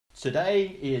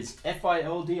Today is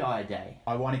FILDI day.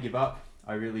 I want to give up,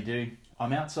 I really do.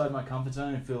 I'm outside my comfort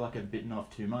zone and feel like I've bitten off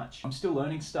too much. I'm still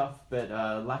learning stuff, but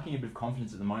lacking a bit of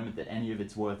confidence at the moment that any of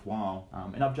it's worthwhile.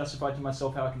 And I've justified to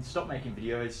myself how I can stop making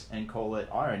videos and call it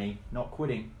irony, not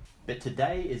quitting. But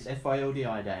today is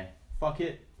FILDI day. Fuck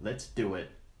it, let's do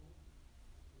it.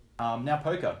 Now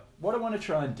poker. What I want to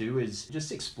try and do is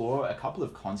just explore a couple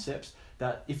of concepts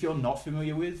that if you're not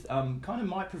familiar with, kind of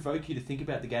might provoke you to think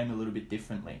about the game a little bit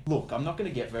differently. Look, I'm not going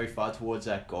to get very far towards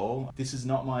that goal. This is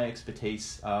not my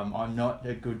expertise. I'm not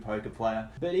a good poker player.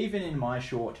 But even in my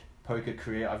short poker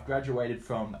career, I've graduated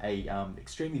from a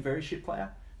extremely very shit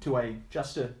player to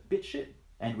just a bit shit.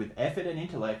 And with effort and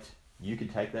intellect, you can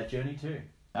take that journey too.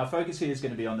 Our focus here is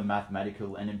going to be on the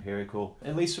mathematical and empirical.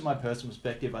 At least from my personal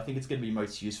perspective, I think it's going to be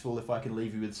most useful if I can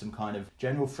leave you with some kind of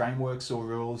general frameworks or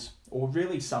rules, or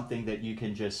really something that you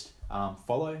can just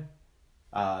follow,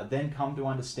 then come to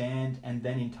understand, and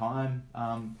then in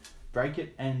time break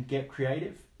it and get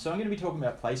creative. So I'm going to be talking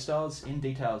about playstyles in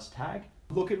details tag.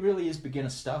 Look, it really is beginner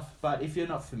stuff, but if you're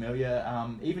not familiar,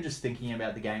 even just thinking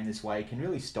about the game this way can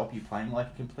really stop you playing like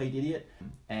a complete idiot,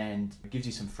 and it gives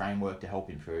you some framework to help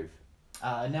improve.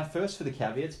 Now first for the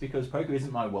caveats, because poker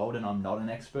isn't my world and I'm not an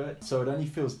expert, so it only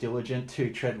feels diligent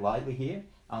to tread lightly here.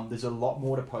 There's a lot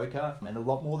more to poker and a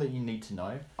lot more that you need to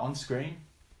know. On screen,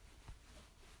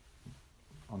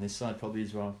 on this side probably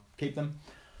as well, keep them.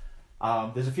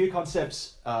 There's a few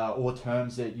concepts or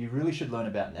terms that you really should learn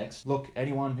about next. Look,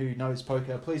 anyone who knows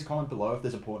poker, please comment below if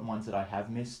there's important ones that I have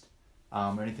missed.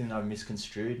 Or anything that I've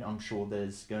misconstrued. I'm sure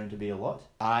there's going to be a lot.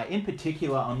 In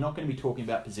particular, I'm not going to be talking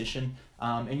about position,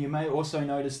 and you may also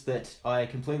notice that I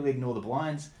completely ignore the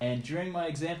blinds, and during my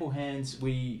example hands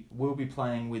we will be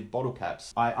playing with bottle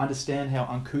caps. I understand how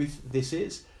uncouth this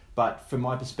is, but from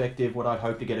my perspective what I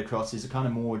hope to get across is a kind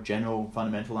of more general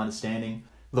fundamental understanding.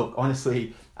 Look,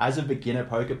 honestly, as a beginner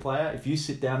poker player, if you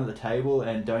sit down at the table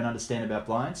and don't understand about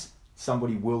blinds,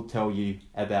 somebody will tell you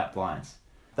about blinds.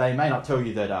 They may not tell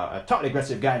you that a tightly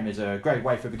aggressive game is a great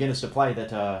way for beginners to play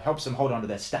that helps them hold on to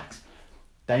their stacks.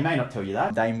 They may not tell you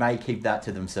that. They may keep that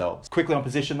to themselves. Quickly on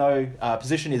position though,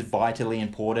 position is vitally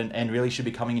important and really should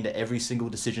be coming into every single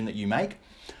decision that you make.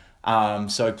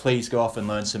 So please go off and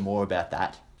learn some more about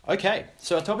that. Okay,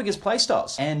 so our topic is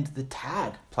playstyles and the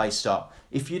tag playstyle.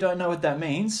 If you don't know what that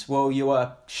means, well, you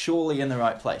are surely in the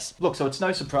right place. Look, so it's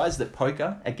no surprise that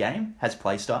poker, a game, has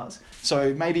playstyles.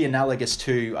 So maybe analogous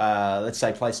to, let's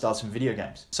say, playstyles from video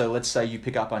games. So let's say you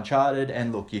pick up Uncharted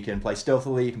and look, you can play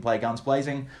stealthily, you can play guns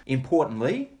blazing.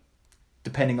 Importantly,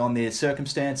 depending on the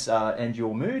circumstance and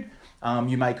your mood,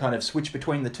 you may kind of switch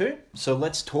between the two. So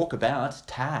let's talk about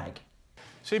tag.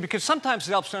 See, because sometimes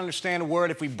it helps to understand a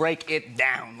word if we break it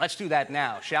down. Let's do that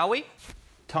now, shall we?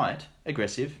 Tight,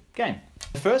 aggressive, game.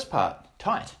 The first part,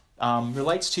 tight,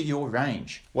 relates to your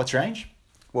range. What's range?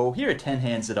 Well, here are 10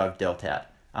 hands that I've dealt out.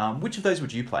 Which of those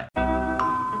would you play?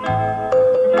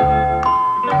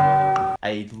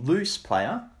 A loose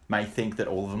player may think that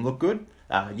all of them look good.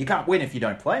 You can't win if you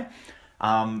don't play.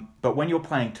 But when you're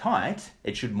playing tight,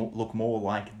 it should look more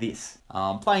like this.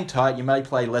 Playing tight, you may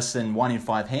play less than 1 in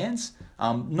 5 hands.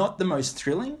 Not the most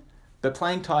thrilling, but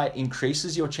playing tight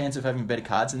increases your chance of having better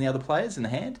cards than the other players in the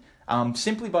hand,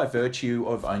 simply by virtue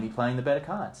of only playing the better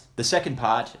cards. The second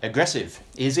part, aggressive,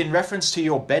 is in reference to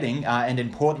your betting, and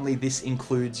importantly, this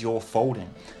includes your folding.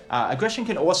 Aggression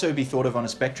can also be thought of on a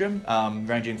spectrum,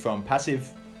 ranging from passive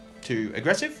to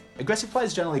aggressive. Aggressive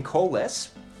players generally call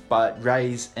less, but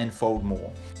raise and fold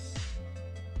more.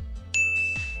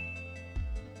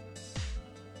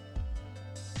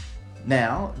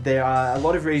 Now, there are a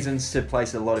lot of reasons to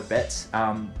place a lot of bets,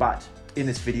 but in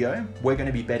this video, we're going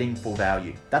to be betting for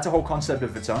value. That's a whole concept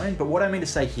of its own, but what I mean to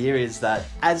say here is that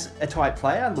as a tight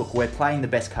player, look, we're playing the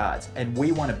best cards, and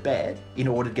we want to bet in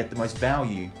order to get the most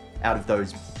value out of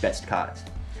those best cards.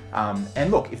 And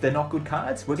look, if they're not good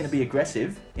cards, we're going to be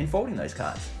aggressive in folding those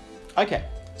cards. Okay.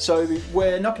 So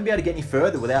we're not going to be able to get any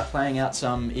further without playing out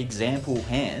some example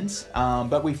hands,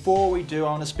 but before we do, I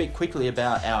want to speak quickly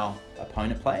about our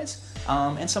opponent players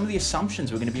and some of the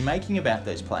assumptions we're going to be making about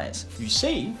those players. You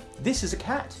see, this is a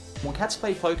cat. When cats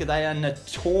play poker, they are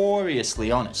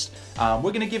notoriously honest.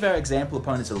 We're going to give our example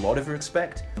opponents a lot of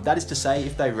respect. That is to say,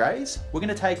 if they raise, we're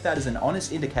going to take that as an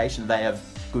honest indication that they have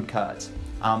good cards.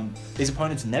 These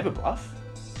opponents never bluff.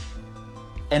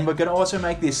 And we're going to also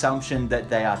make the assumption that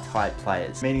they are tight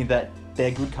players, meaning that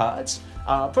their good cards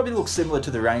probably look similar to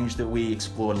the range that we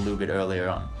explored a little bit earlier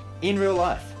on. In real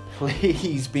life,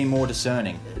 please be more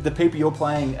discerning. The people you're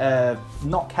playing are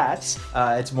not cats,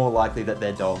 it's more likely that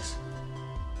they're dogs.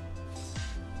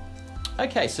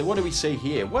 Okay, so what do we see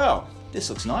here? Well, This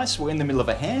looks nice. We're in the middle of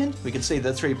a hand. We can see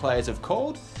the 3 players have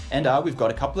called, and we've got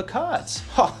a couple of cards.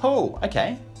 Oh,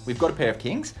 okay. We've got a pair of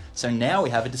kings, so now we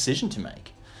have a decision to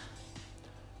make.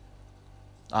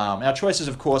 Our choices,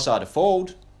 of course, are to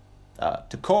fold,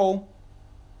 to call,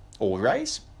 or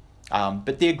raise.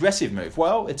 But the aggressive move,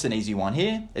 well, it's an easy one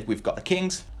here. We've got the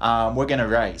kings. We're going to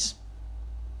raise.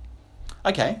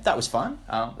 Okay, that was fun.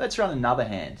 Let's run another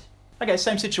hand. Okay,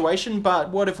 same situation, but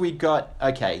what have we got?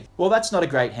 Okay, well, that's not a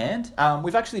great hand.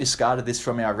 We've actually discarded this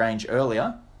from our range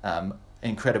earlier.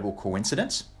 Incredible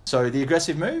coincidence. So the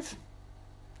aggressive move,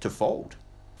 to fold.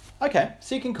 Okay,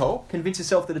 so you can call. Convince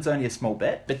yourself that it's only a small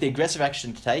bet, but the aggressive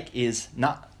action to take is,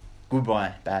 nah,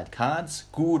 goodbye, bad cards,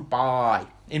 goodbye.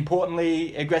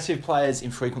 Importantly, aggressive players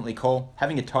infrequently call.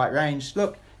 Having a tight range,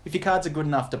 look, if your cards are good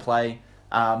enough to play,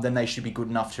 then they should be good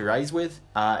enough to raise with.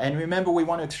 And remember, we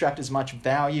want to extract as much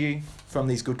value from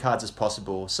these good cards as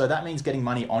possible. So that means getting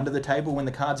money onto the table when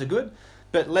the cards are good.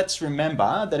 But let's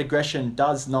remember that aggression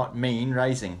does not mean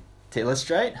raising. To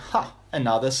illustrate,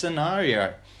 another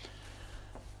scenario.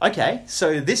 Okay,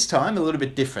 so this time a little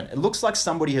bit different. It looks like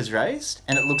somebody has raised,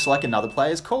 and it looks like another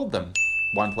player's called them.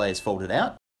 One player's folded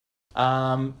out.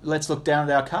 Let's look down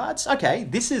at our cards. Okay,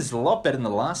 this is a lot better than the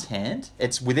last hand.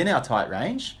 It's within our tight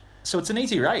range. So it's an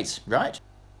easy raise, right?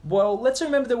 Well, let's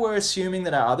remember that we're assuming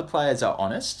that our other players are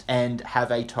honest and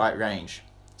have a tight range.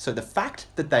 So the fact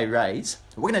that they raise,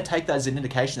 we're going to take that as an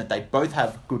indication that they both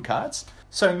have good cards.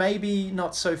 So maybe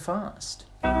not so fast.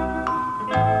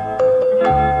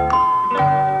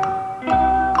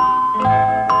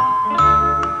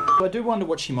 I do wonder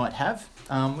what she might have.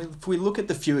 If we look at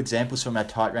the few examples from our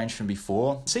tight range from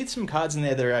before, see some cards in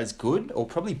there that are as good, or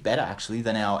probably better actually,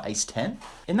 than our ace-10.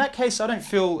 In that case, I don't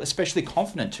feel especially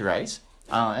confident to raise,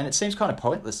 and it seems kind of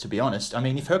pointless, to be honest. I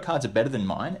mean, if her cards are better than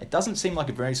mine, it doesn't seem like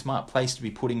a very smart place to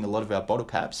be putting a lot of our bottle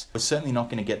caps. We're certainly not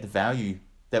going to get the value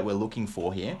that we're looking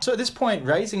for here. So at this point,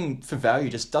 raising for value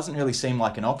just doesn't really seem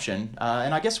like an option,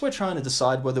 and I guess we're trying to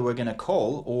decide whether we're going to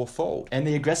call or fold. And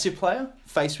the aggressive player,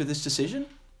 faced with this decision,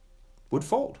 would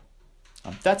fold.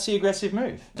 That's the aggressive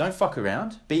move. Don't fuck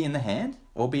around, be in the hand,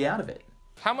 or be out of it.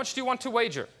 How much do you want to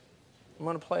wager? I'm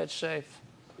gonna play it safe.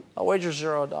 I'll wager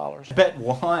 $0. Bet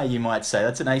why, you might say.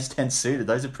 That's an ace-10 suited.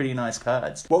 Those are pretty nice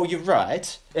cards. Well, you're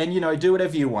right, and do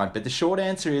whatever you want, but the short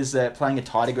answer is that playing a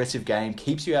tight aggressive game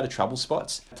keeps you out of trouble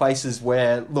spots. Places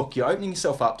where, look, you're opening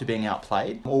yourself up to being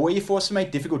outplayed, or where you're forced to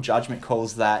make difficult judgment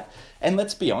calls that, and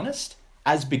let's be honest,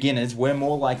 as beginners, we're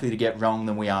more likely to get wrong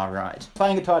than we are right.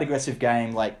 Playing a tight aggressive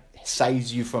game,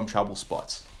 saves you from trouble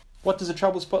spots. What does a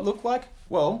trouble spot look like?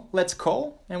 Well, let's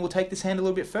call, and we'll take this hand a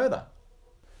little bit further.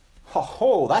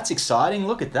 Oh, that's exciting.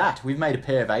 Look at that. We've made a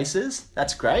pair of aces.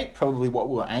 That's great. Probably what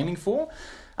we were aiming for.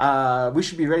 We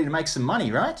should be ready to make some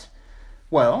money, right?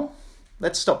 Well,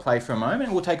 let's stop play for a moment,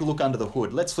 and we'll take a look under the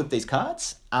hood. Let's flip these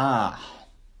cards. And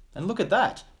look at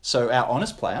that. So our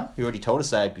honest player, who already told us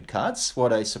they had good cards,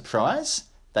 what a surprise,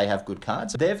 they have good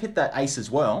cards. They've hit that ace as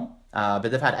well, but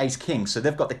they've had ace-king, so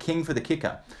they've got the king for the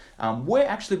kicker. We're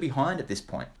actually behind at this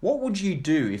point. What would you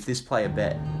do if this player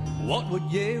bet? What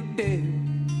would you do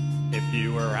if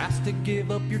you were asked to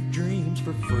give up your dreams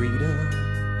for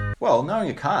freedom? Well, knowing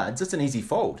your cards, it's an easy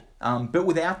fold. But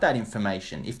without that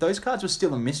information, if those cards were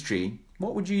still a mystery,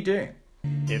 what would you do?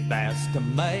 If asked to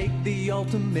make the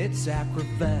ultimate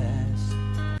sacrifice,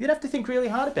 you'd have to think really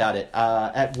hard about it.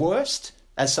 At worst,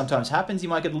 as sometimes happens, you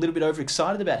might get a little bit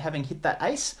overexcited about having hit that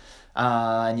ace,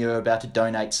 and you're about to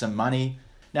donate some money.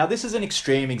 Now, this is an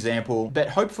extreme example, but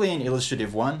hopefully an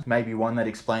illustrative one, maybe one that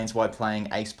explains why playing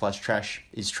ace plus trash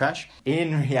is trash.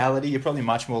 In reality, you're probably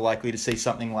much more likely to see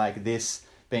something like this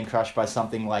being crushed by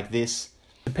something like this.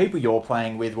 The people you're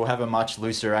playing with will have a much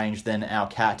looser range than our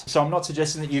cat. So I'm not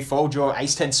suggesting that you fold your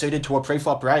ace-10 suited to a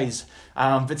pre-flop raise,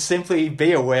 but simply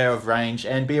be aware of range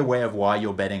and be aware of why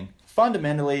you're betting.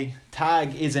 Fundamentally,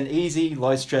 tag is an easy,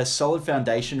 low-stress, solid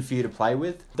foundation for you to play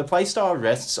with. The playstyle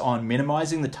rests on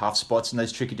minimizing the tough spots and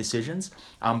those tricky decisions,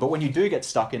 but when you do get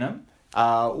stuck in them,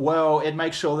 well, it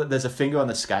makes sure that there's a finger on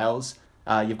the scales.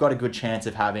 You've got a good chance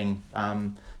of having,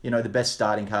 the best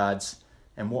starting cards,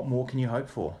 and what more can you hope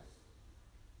for?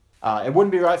 It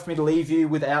wouldn't be right for me to leave you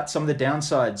without some of the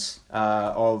downsides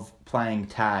of playing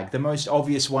tag. The most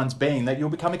obvious ones being that you'll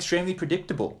become extremely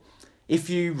predictable. If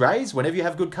you raise whenever you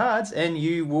have good cards, and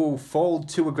you will fold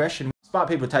to aggression. Smart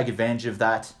people take advantage of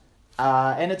that.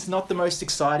 And it's not the most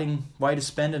exciting way to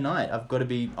spend a night, I've got to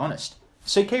be honest.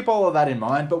 So keep all of that in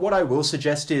mind, but what I will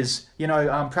suggest is,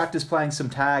 practice playing some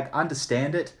tag,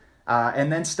 understand it, and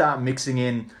then start mixing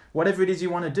in whatever it is you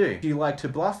want to do. If you like to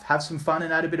bluff, have some fun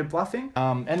and add a bit of bluffing.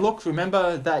 And look,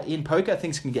 remember that in poker,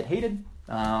 things can get heated.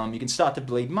 You can start to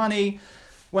bleed money.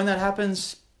 when that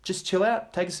happens, just chill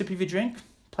out, take a sip of your drink,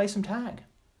 play some tag.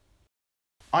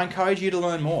 I encourage you to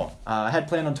learn more. I had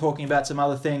planned on talking about some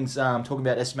other things, talking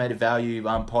about estimated value,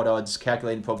 pot odds,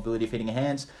 calculating probability of hitting a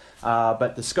hands,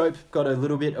 but the scope got a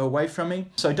little bit away from me.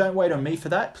 So don't wait on me for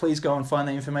that. Please go and find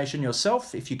the information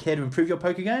yourself if you care to improve your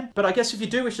poker game. But I guess if you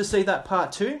do wish to see that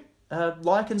part 2,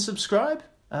 like and subscribe.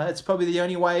 It's probably the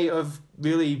only way of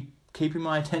really keeping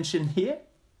my attention here.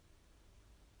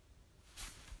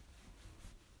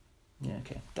 Yeah,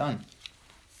 okay, done.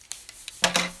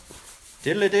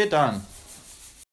 Diddly-dee, done.